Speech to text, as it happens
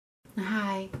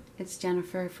Hi, it's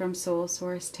Jennifer from Soul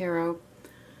Source Tarot.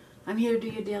 I'm here to do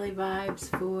your daily vibes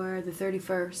for the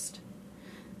 31st.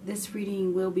 This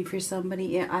reading will be for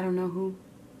somebody, I don't know who.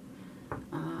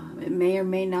 It may or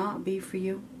may not be for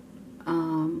you.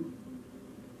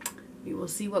 We will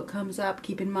see what comes up.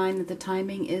 Keep in mind that the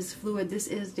timing is fluid. This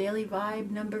is daily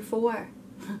vibe number 4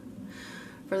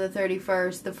 for the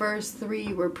 31st. The first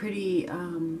 3 were pretty...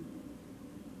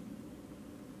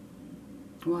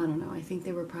 well, I don't know. I think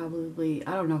they were probably...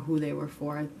 I don't know who they were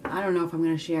for. I don't know if I'm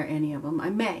going to share any of them. I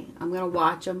may. I'm going to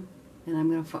watch them, and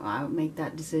I'll make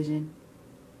that decision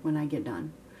when I get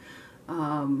done.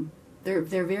 They're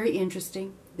very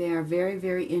interesting. They are very,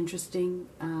 very interesting.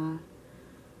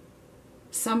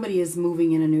 Somebody is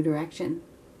moving in a new direction,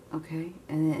 okay?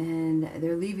 And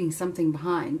they're leaving something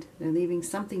behind. They're leaving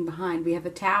something behind. We have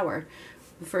a tower.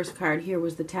 The first card here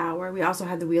was the Tower. We also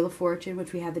had the Wheel of Fortune,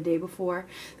 which we had the day before.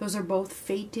 Those are both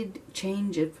fated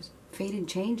changes. Fated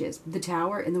changes. The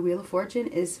Tower and the Wheel of Fortune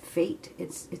is fate.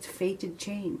 It's fated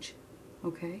change.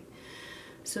 Okay?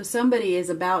 So somebody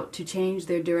is about to change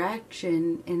their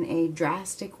direction in a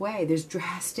drastic way. There's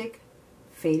drastic,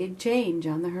 fated change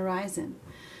on the horizon.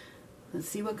 Let's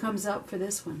see what comes up for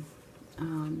this one.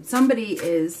 Somebody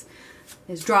is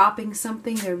dropping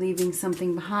something. They're leaving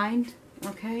something behind.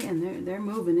 Okay, and they're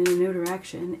moving in a new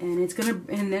direction, and it's gonna.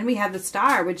 And then we have the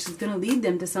Star, which is gonna lead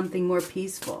them to something more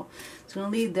peaceful. It's gonna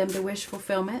lead them to wish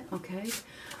fulfillment. Okay,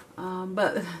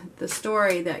 but the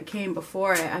story that came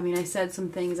before it. I mean, I said some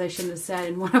things I shouldn't have said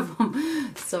in one of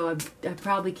them, so I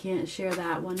probably can't share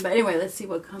that one. But anyway, let's see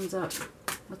what comes up.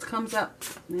 What comes up?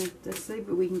 Let's see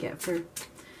what we can get for.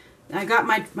 I got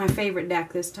my favorite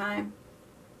deck this time.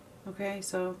 Okay,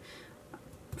 so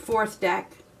fourth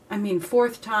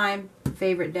time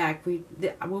favorite deck.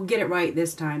 We'll get it right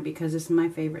this time because this is my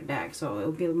favorite deck, so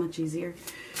it'll be much easier.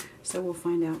 So we'll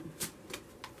find out.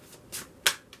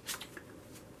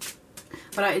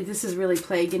 But this is really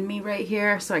plaguing me right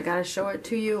here, so I gotta show it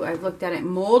to you. I've looked at it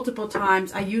multiple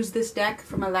times. I used this deck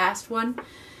for my last one,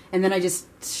 and then I just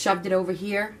shoved it over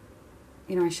here.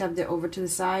 You know, I shoved it over to the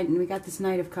side, and we got this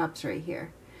Knight of Cups right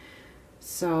here.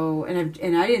 So,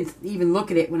 and I didn't even look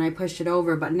at it when I pushed it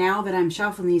over, but now that I'm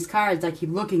shuffling these cards, I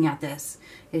keep looking at this.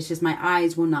 It's just my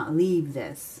eyes will not leave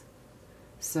this.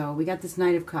 So, we got this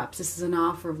Knight of Cups. This is an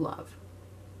offer of love.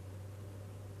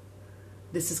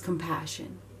 This is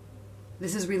compassion.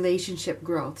 This is relationship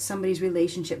growth. Somebody's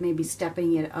relationship may be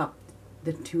stepping it up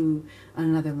to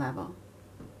another level.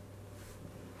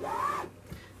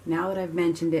 Now that I've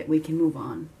mentioned it, we can move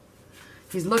on.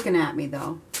 He's looking at me,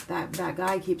 though. That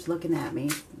guy keeps looking at me.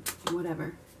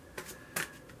 Whatever.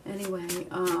 Anyway,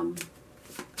 I'm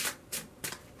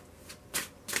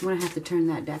going to have to turn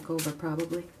that deck over,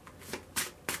 probably.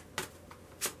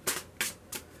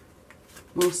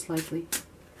 Most likely.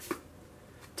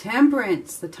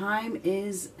 Temperance. The time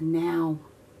is now.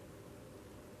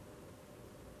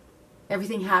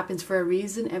 Everything happens for a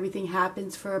reason. Everything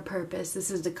happens for a purpose. This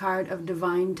is the card of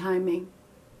divine timing.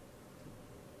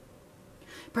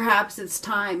 Perhaps it's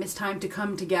time. It's time to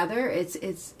come together.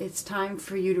 It's time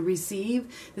for you to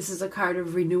receive. This is a card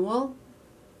of renewal.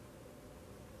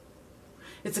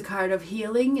 It's a card of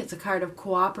healing. It's a card of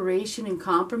cooperation and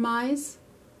compromise.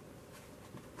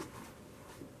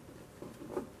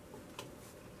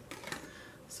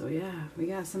 So yeah, we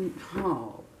got some...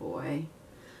 Oh boy.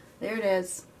 There it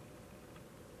is.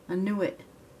 I knew it.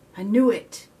 I knew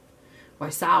it. Well,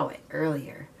 I saw it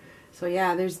earlier. So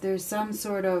yeah, there's some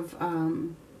sort of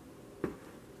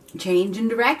change in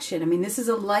direction. I mean, this is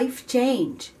a life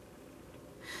change.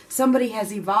 Somebody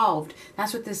has evolved.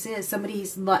 That's what this is.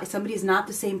 Somebody's not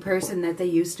the same person that they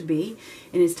used to be,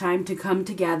 and it's time to come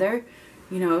together,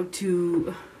 you know,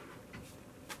 to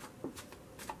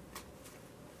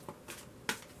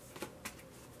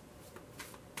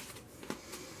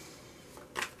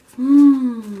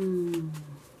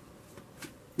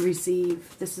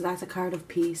receive. That's a card of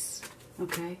peace.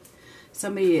 Okay,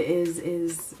 somebody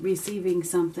is receiving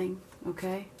something.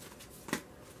 Okay,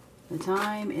 the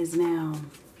time is now.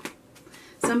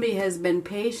 Somebody has been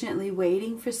patiently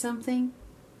waiting for something,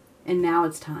 and now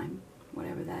it's time,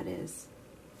 whatever that is.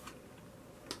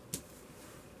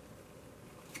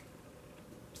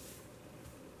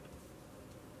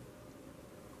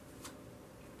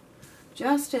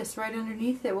 Justice right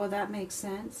underneath it. Well, that makes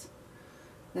sense.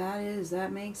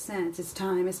 That makes sense. It's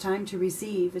time. It's time to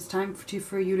receive. It's time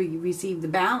for you to receive the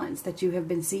balance that you have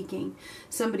been seeking.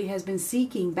 Somebody has been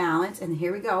seeking balance, and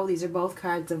here we go. These are both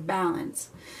cards of balance.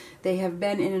 They have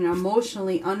been in an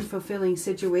emotionally unfulfilling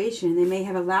situation. They may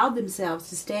have allowed themselves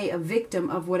to stay a victim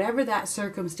of whatever that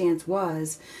circumstance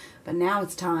was, But now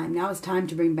it's time. Now it's time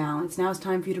to bring balance. Now it's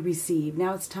time for you to receive.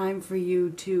 Now it's time for you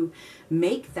to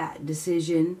make that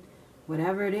decision,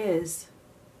 whatever it is.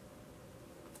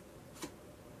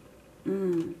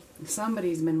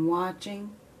 Somebody's been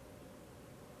watching.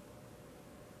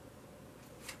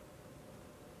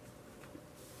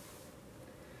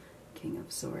 King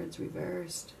of Swords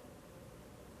reversed.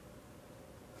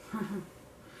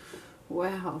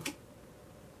 Wow.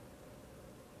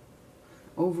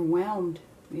 Overwhelmed.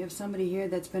 We have somebody here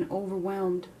that's been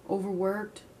overwhelmed,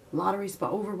 overworked, a lot of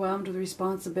overwhelmed with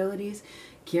responsibilities,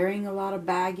 carrying a lot of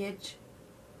baggage,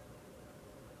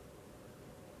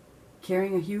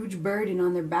 carrying a huge burden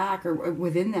on their back or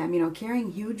within them, you know,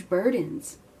 carrying huge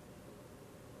burdens.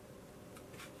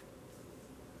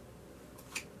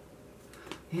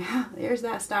 Yeah, there's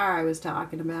that star I was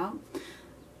talking about.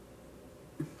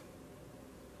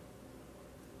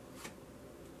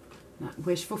 Not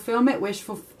wish fulfillment,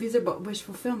 these are both wish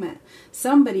fulfillment.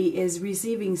 Somebody is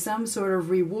receiving some sort of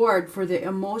reward for the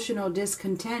emotional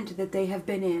discontent that they have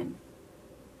been in.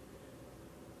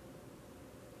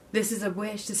 This is a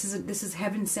wish. This is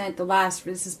heaven sent.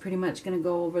 This is pretty much going to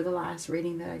go over the last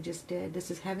reading that I just did. This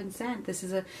is heaven sent. This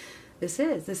is a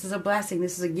blessing.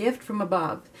 This is a gift from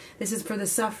above. This is for the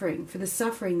suffering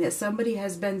that somebody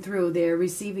has been through. They're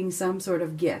receiving some sort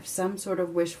of gift, some sort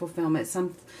of wish fulfillment,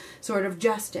 some sort of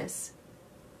justice.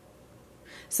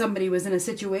 Somebody was in a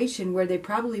situation where they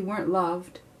probably weren't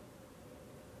loved.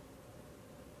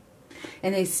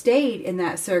 And they stayed in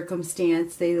that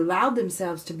circumstance. They allowed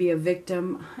themselves to be a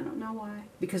victim. I don't know why.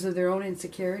 Because of their own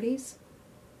insecurities.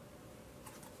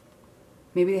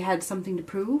 Maybe they had something to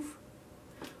prove.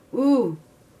 Ooh,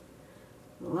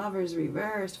 Lovers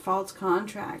reversed, false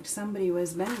contract. Somebody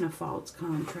was been in a false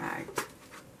contract.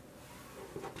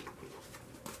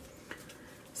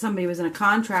 Somebody was in a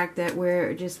contract that where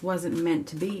it just wasn't meant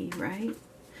to be, right?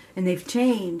 And they've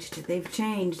changed,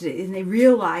 and they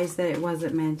realize that it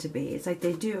wasn't meant to be. It's like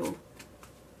they do.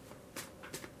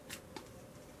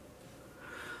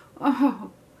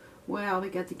 Oh, well, we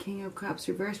got the King of Cups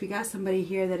reversed. We got somebody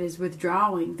here that is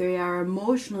withdrawing. They are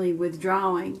emotionally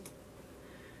withdrawing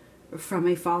from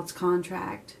a false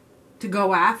contract to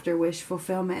go after wish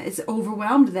fulfillment. It's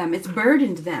overwhelmed them. It's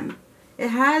burdened them. It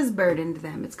has burdened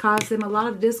them. It's caused them a lot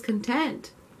of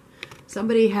discontent.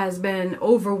 Somebody has been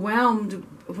overwhelmed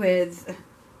with,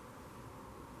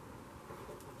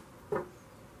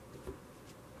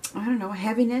 I don't know,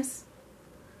 heaviness.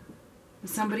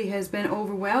 Somebody has been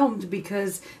overwhelmed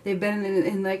because they've been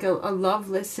in like a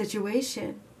loveless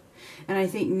situation. And I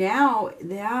think now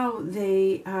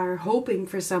they are hoping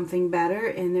for something better,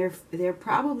 and they're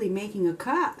probably making a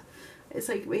cut. It's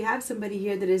like we have somebody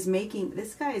here that is making,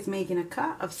 this guy is making a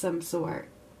cut of some sort.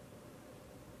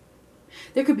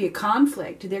 There could be a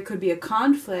conflict. There could be a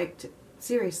conflict,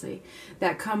 seriously,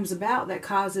 that comes about that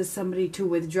causes somebody to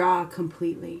withdraw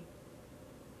completely.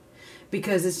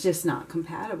 Because it's just not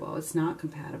compatible. It's not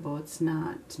compatible. It's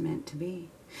not meant to be.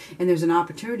 And there's an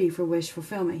opportunity for wish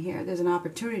fulfillment here. There's an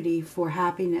opportunity for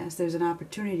happiness. There's an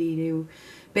opportunity to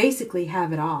basically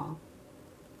have it all.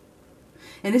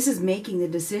 And this is making the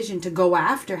decision to go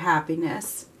after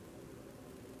happiness.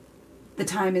 The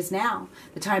time is now.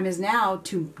 The time is now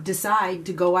to decide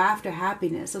to go after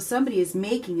happiness. So somebody is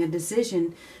making a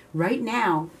decision right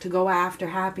now to go after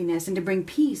happiness and to bring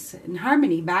peace and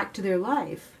harmony back to their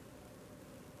life.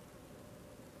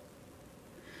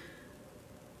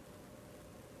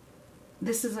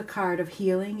 This is a card of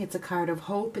healing. It's a card of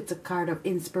hope. It's a card of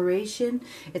inspiration.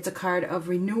 It's a card of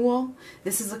renewal.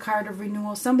 This is a card of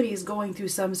renewal. Somebody is going through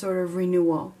some sort of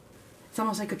renewal. It's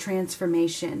almost like a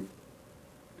transformation.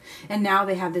 And now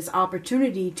they have this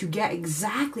opportunity to get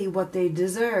exactly what they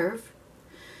deserve.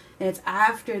 And it's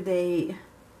after they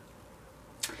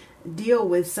deal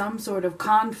with some sort of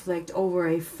conflict over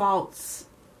a false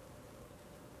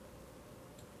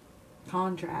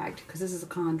contract. Because this is a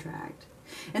contract.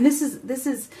 And this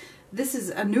is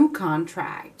a new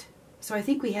contract. So I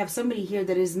think we have somebody here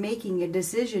that is making a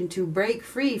decision to break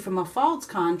free from a false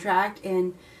contract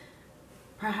and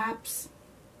perhaps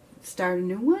start a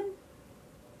new one.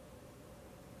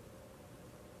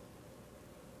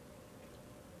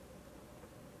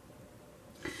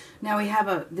 Now we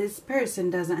have this person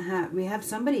doesn't have, we have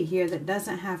somebody here that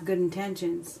doesn't have good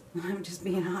intentions. I'm just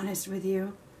being honest with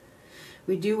you.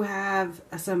 We do have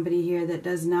somebody here that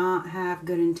does not have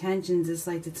good intentions. It's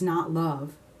like it's not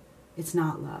love. It's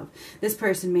not love. This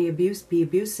person may be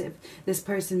abusive. This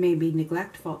person may be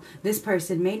neglectful. This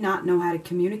person may not know how to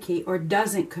communicate or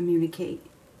doesn't communicate.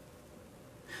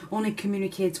 Only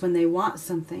communicates when they want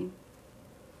something.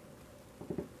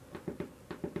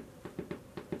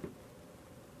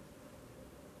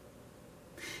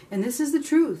 And this is the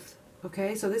truth.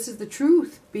 Okay, so this is the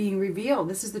truth being revealed.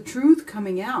 This is the truth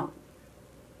coming out.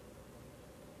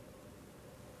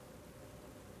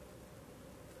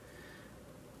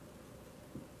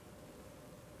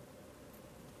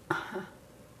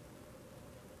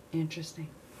 Interesting.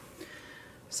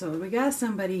 So we got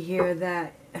somebody here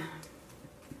that...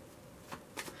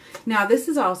 Now this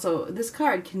is also... This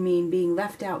card can mean being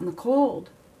left out in the cold.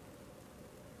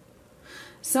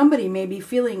 Somebody may be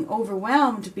feeling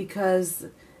overwhelmed because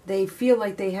they feel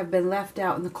like they have been left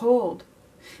out in the cold.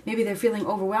 Maybe they're feeling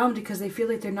overwhelmed because they feel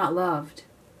like they're not loved.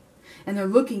 And they're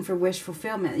looking for wish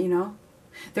fulfillment, you know.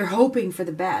 They're hoping for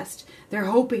the best. They're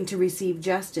hoping to receive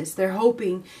justice. They're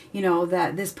hoping, you know,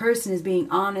 that this person is being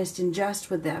honest and just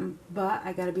with them. But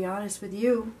I got to be honest with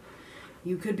you.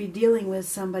 You could be dealing with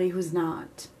somebody who's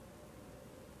not.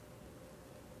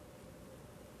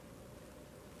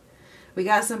 We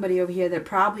got somebody over here that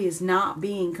probably is not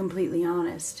being completely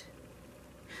honest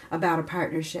about a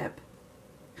partnership.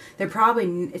 It's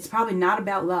probably not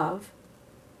about love.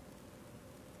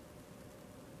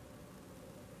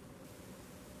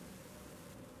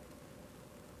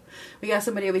 We got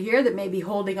somebody over here that may be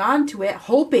holding on to it,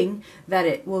 hoping that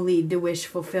it will lead to wish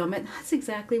fulfillment. That's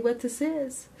exactly what this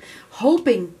is.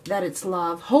 Hoping that it's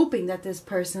love. Hoping that this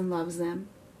person loves them.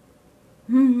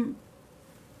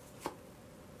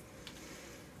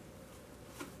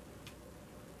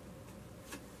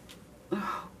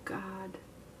 Oh, God.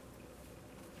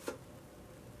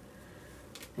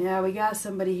 Yeah, we got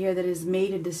somebody here that has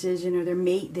made a decision, or they're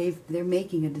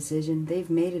making a decision. They've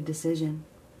made a decision.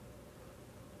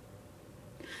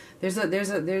 There's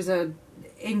a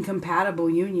incompatible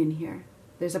union here.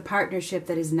 There's a partnership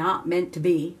that is not meant to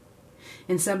be,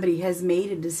 and somebody has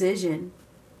made a decision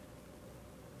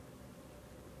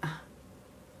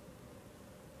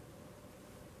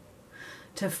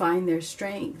to find their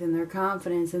strength and their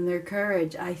confidence and their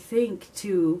courage, I think,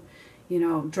 to, you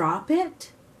know, drop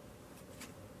it.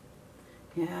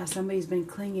 Yeah, somebody's been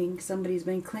clinging. Somebody's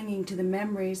been clinging to the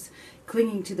memories,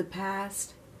 clinging to the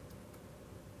past.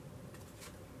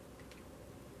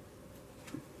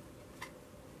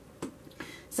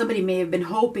 Somebody may have been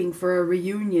hoping for a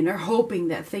reunion or hoping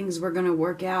that things were going to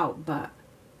work out, but,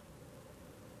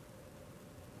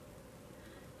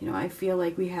 you know, I feel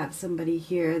like we have somebody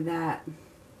here that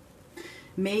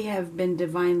may have been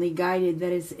divinely guided,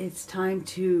 that it's time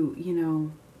to, you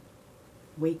know,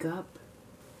 wake up.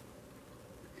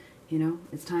 You know,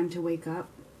 it's time to wake up.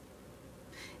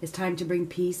 It's time to bring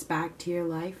peace back to your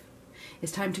life.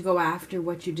 It's time to go after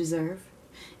what you deserve.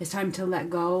 It's time to let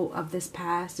go of this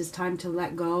past. It's time to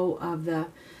let go of the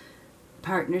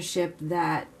partnership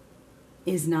that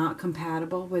is not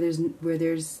compatible, where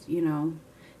there's, you know,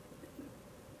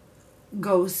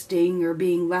 ghosting or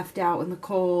being left out in the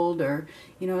cold, or,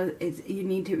 you know, you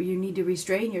need to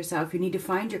restrain yourself. You need to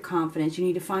find your confidence. You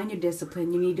need to find your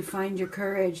discipline. You need to find your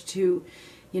courage to,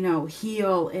 you know,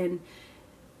 heal and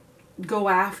go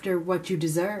after what you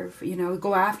deserve. You know,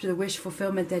 go after the wish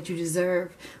fulfillment that you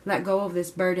deserve. Let go of this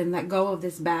burden. Let go of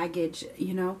this baggage.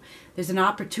 You know, there's an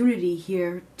opportunity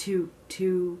here to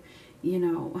you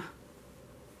know,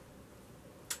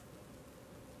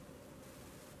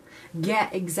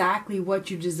 get exactly what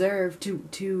you deserve,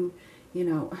 to you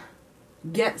know,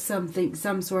 get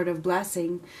some sort of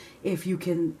blessing, if you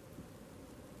can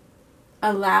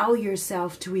allow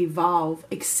yourself to evolve,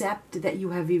 accept that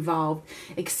you have evolved,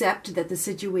 accept that the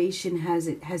situation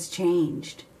has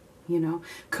changed. You know,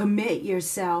 commit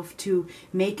yourself to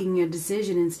making a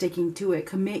decision and sticking to it.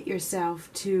 Commit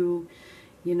yourself to,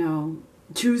 you know,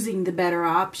 choosing the better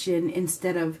option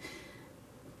instead of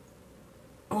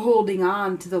holding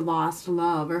on to the lost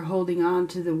love, or holding on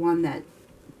to the one that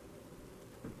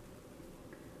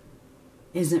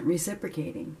isn't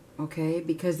reciprocating. Okay,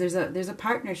 because there's a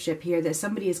partnership here that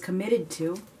somebody is committed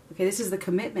to. Okay, this is the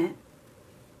commitment.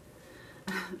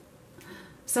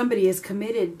 Somebody is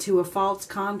committed to a false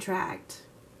contract.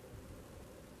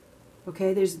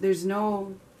 Okay, there's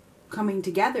no coming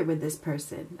together with this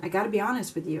person. I got to be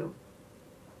honest with you.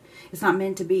 It's not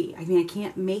meant to be. I mean, I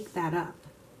can't make that up.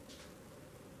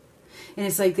 And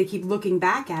it's like they keep looking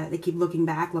back at it. They keep looking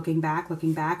back,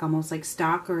 almost like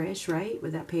stalkerish, right?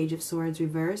 With that Page of Swords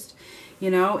reversed,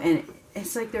 you know, and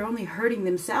it's like they're only hurting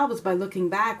themselves by looking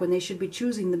back when they should be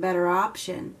choosing the better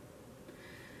option.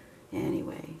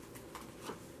 Anyway,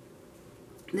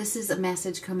 this is a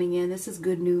message coming in. This is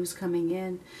good news coming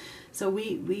in. So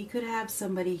we could have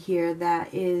somebody here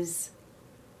that is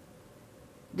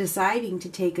deciding to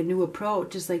take a new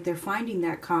approach, just like they're finding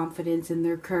that confidence and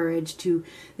their courage to,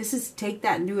 take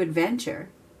that new adventure,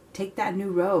 take that new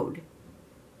road.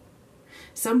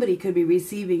 Somebody could be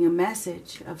receiving a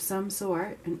message of some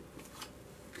sort, and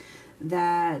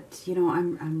that, you know,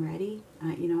 I'm ready.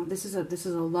 You know, this is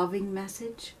a loving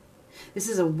message. This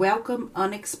is a welcome,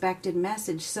 unexpected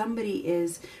message. Somebody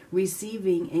is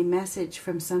receiving a message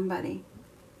from somebody.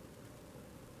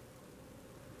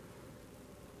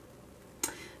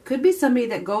 Could be somebody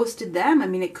that ghosted them. I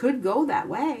mean, it could go that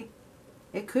way.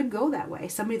 It could go that way.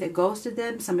 Somebody that ghosted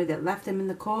them, somebody that left them in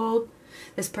the cold.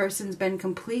 This person's been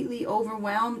completely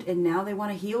overwhelmed and now they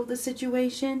want to heal the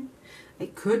situation.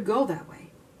 It could go that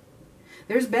way.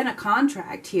 There's been a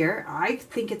contract here. I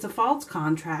think it's a false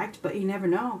contract, but you never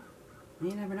know.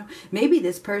 You never know. Maybe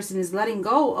this person is letting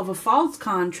go of a false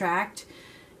contract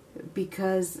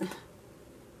because...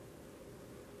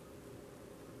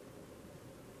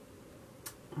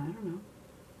 I don't know.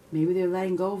 Maybe they're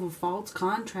letting go of a false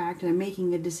contract and they're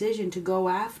making a decision to go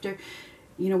after,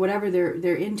 you know, whatever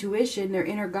their intuition, their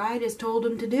inner guide has told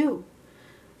them to do.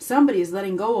 Somebody is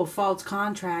letting go of a false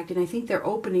contract, and I think they're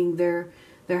opening their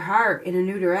heart in a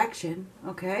new direction.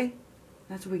 Okay?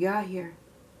 That's what we got here.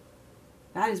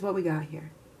 That is what we got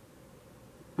here.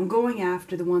 I'm going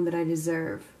after the one that I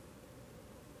deserve.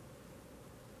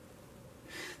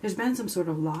 There's been some sort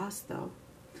of loss, though.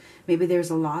 Maybe there's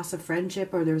a loss of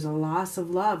friendship or there's a loss of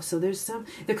love. So there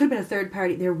could have been a third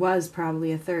party. There was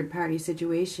probably a third party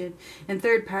situation. And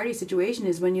third party situation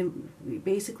is when you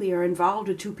basically are involved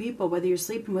with two people, whether you're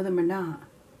sleeping with them or not.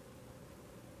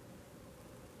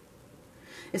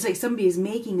 It's like somebody is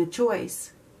making a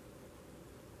choice.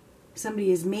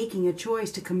 Somebody is making a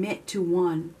choice to commit to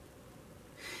one.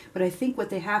 But I think what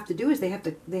they have to do is they have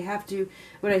to,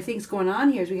 what I think is going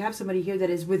on here is we have somebody here that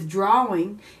is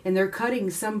withdrawing and they're cutting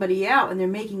somebody out and they're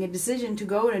making a decision to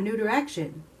go in a new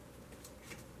direction.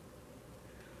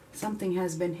 Something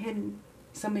has been hidden.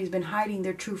 Somebody's been hiding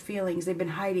their true feelings. They've been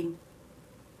hiding.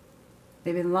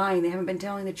 They've been lying. They haven't been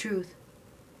telling the truth.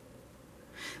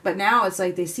 But now it's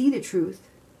like they see the truth.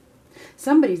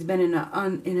 Somebody's been in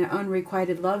an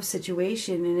unrequited love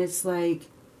situation, and it's like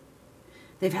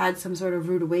they've had some sort of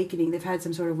rude awakening. They've had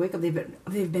some sort of wake up.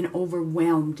 They've been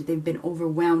overwhelmed. They've been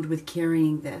overwhelmed with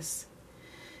carrying this.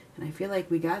 And I feel like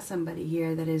we got somebody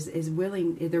here that is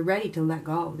willing. They're ready to let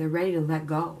go. They're ready to let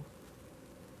go.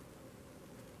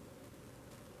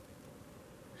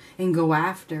 And go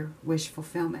after wish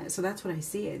fulfillment. So that's what I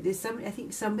see. I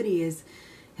think somebody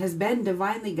has been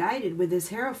divinely guided with this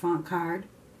Hierophant card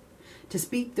to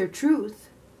speak their truth.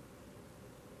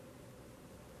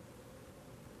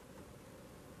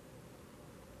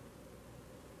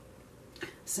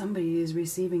 Somebody is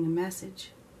receiving a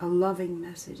message, a loving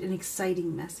message, an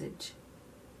exciting message.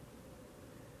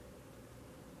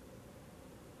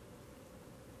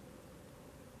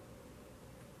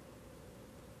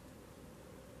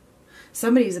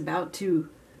 Somebody's about to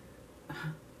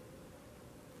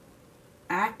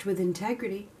act with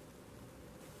integrity.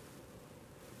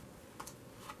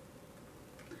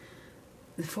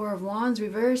 The Four of Wands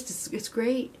reversed, it's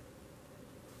great.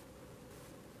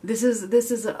 This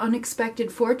is an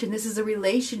unexpected fortune. This is a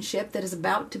relationship that is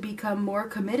about to become more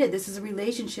committed. This is a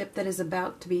relationship that is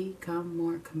about to become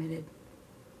more committed.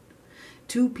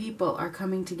 Two people are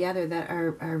coming together that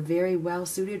are very well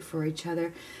suited for each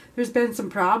other. There's been some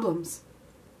problems.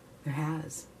 There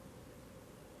has.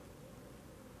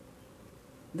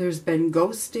 There's been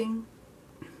ghosting.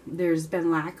 There's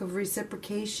been lack of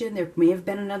reciprocation. There may have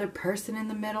been another person in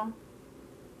the middle.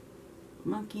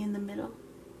 Monkey in the middle.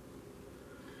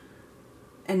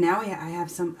 And now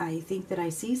I think that I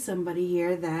see somebody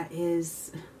here that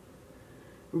is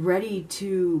ready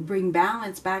to bring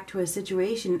balance back to a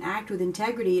situation and act with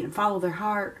integrity and follow their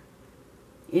heart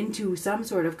into some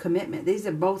sort of commitment. These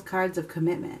are both cards of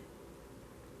commitment.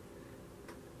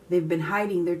 They've been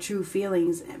hiding their true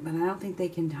feelings, but I don't think they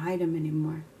can hide them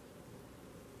anymore.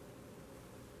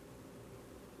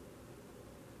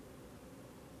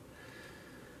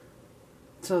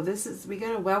 So we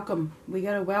got a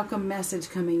welcome message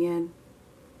coming in.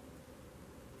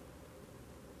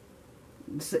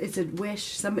 It's a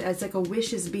wish. It's like a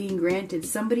wish is being granted.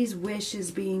 Somebody's wish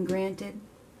is being granted.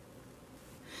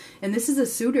 And this is a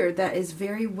suitor that is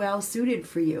very well suited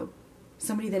for you.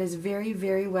 Somebody that is very,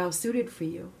 very well suited for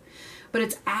you. But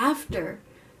it's after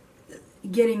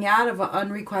getting out of an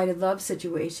unrequited love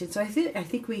situation. So I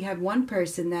think we have one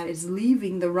person that is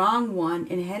leaving the wrong one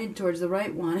and headed towards the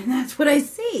right one. And that's what I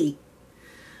see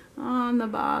on the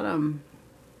bottom.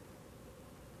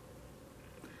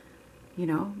 You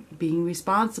know, being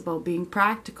responsible, being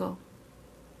practical,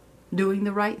 doing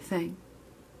the right thing.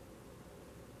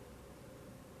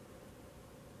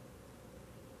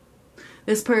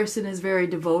 This person is very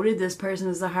devoted. This person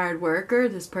is a hard worker.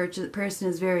 This person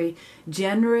is very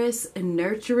generous and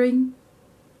nurturing,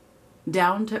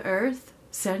 down to earth,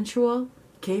 sensual,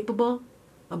 capable,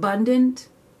 abundant.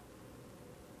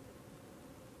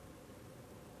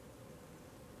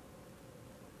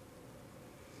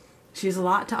 She has a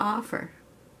lot to offer.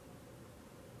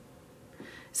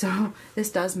 So this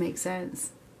does make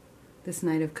sense, this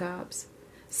Knight of Cups.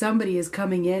 Somebody is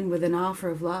coming in with an offer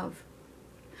of love.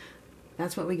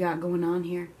 That's what we got going on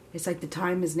here. It's like the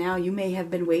time is now. You may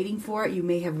have been waiting for it. You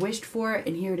may have wished for it.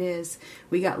 And here it is.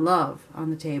 We got love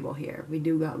on the table here. We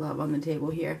do got love on the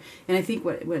table here. And I think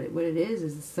what it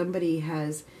is somebody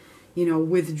has,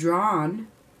 withdrew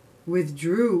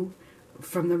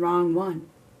from the wrong one.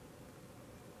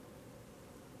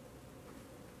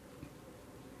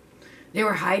 They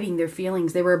were hiding their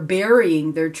feelings. They were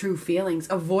burying their true feelings,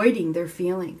 avoiding their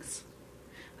feelings.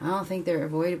 I don't think they're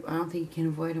avoidable. I don't think you can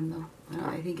avoid them, though.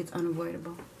 I think it's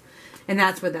unavoidable. And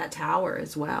that's with that tower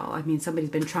as well. I mean, somebody's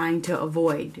been trying to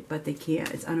avoid, but they can't.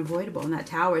 It's unavoidable. And that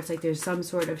tower, it's like there's some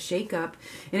sort of shakeup.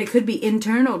 And it could be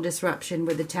internal disruption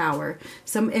with the tower.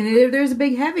 There's a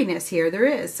big heaviness here. There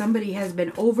is. Somebody has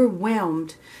been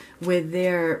overwhelmed with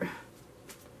their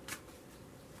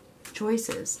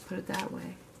choices, put it that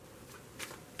way.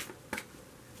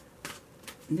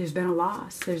 There's been a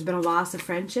loss. There's been a loss of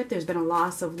friendship. There's been a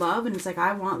loss of love. And it's like,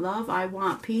 I want love. I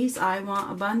want peace. I want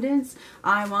abundance.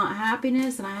 I want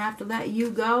happiness. And I have to let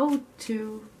you go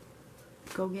to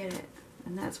go get it.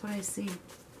 And that's what I see.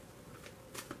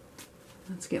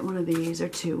 Let's get one of these or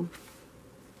two.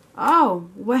 Oh,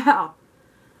 well.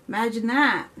 Imagine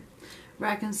that.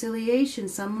 Reconciliation.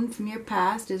 Someone from your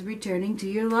past is returning to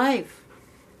your life.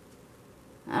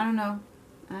 I don't know.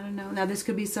 Now this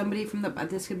could be somebody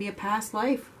this could be a past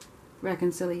life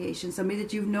reconciliation. Somebody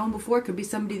that you've known before. Could be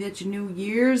somebody that you knew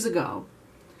years ago.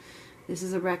 This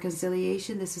is a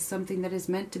reconciliation. This is something that is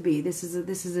meant to be. This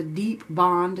is a deep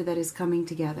bond that is coming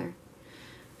together.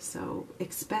 So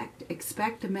expect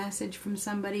a message from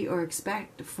somebody, or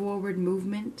expect forward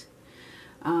movement.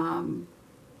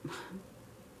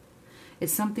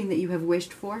 It's something that you have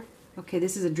wished for. Okay,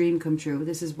 this is a dream come true.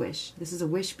 This is wish. This is a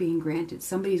wish being granted.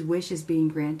 Somebody's wish is being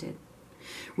granted.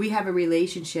 We have a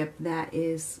relationship that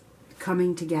is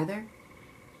coming together.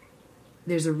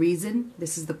 There's a reason.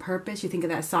 This is the purpose. You think of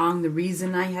that song, The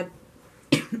Reason, I had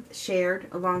shared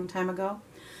a long time ago.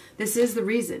 This is the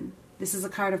reason. This is a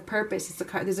card of purpose.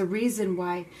 There's a reason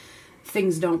why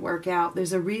things don't work out.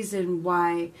 There's a reason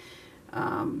why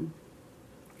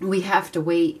we have to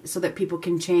wait so that people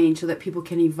can change, so that people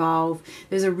can evolve.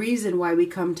 There's a reason why we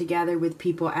come together with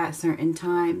people at certain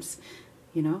times,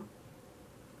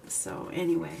 So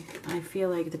anyway, I feel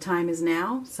like the time is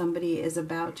now. Somebody is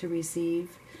about to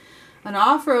receive an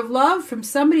offer of love from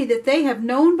somebody that they have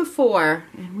known before.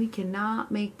 And we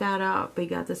cannot make that up. We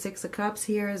got the Six of Cups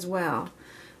here as well.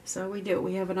 So we do.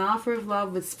 We have an offer of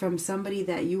love from somebody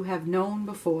that you have known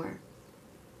before.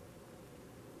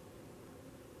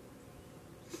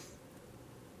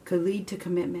 Could lead to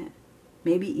commitment,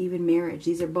 maybe even marriage.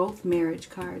 These are both marriage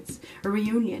cards. A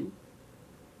reunion.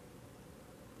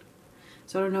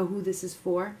 So I don't know who this is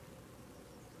for.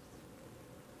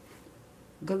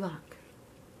 Good luck.